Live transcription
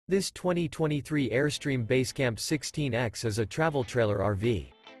This 2023 Airstream Basecamp 16X is a travel trailer RV.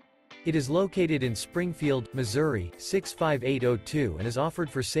 It is located in Springfield, Missouri, 65802 and is offered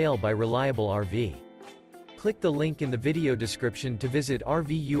for sale by Reliable RV. Click the link in the video description to visit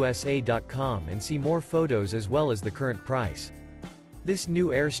RVUSA.com and see more photos as well as the current price. This new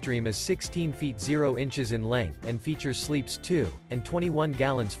Airstream is 16 feet 0 inches in length and features sleeps 2, and 21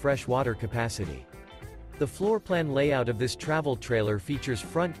 gallons fresh water capacity. The floor plan layout of this travel trailer features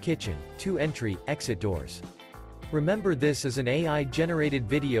front kitchen, 2 entry, exit doors. Remember, this is an AI-generated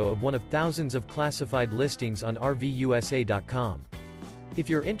video of one of thousands of classified listings on RVUSA.com. If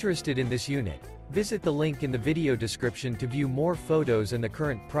you're interested in this unit, visit the link in the video description to view more photos and the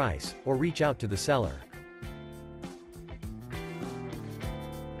current price, or reach out to the seller.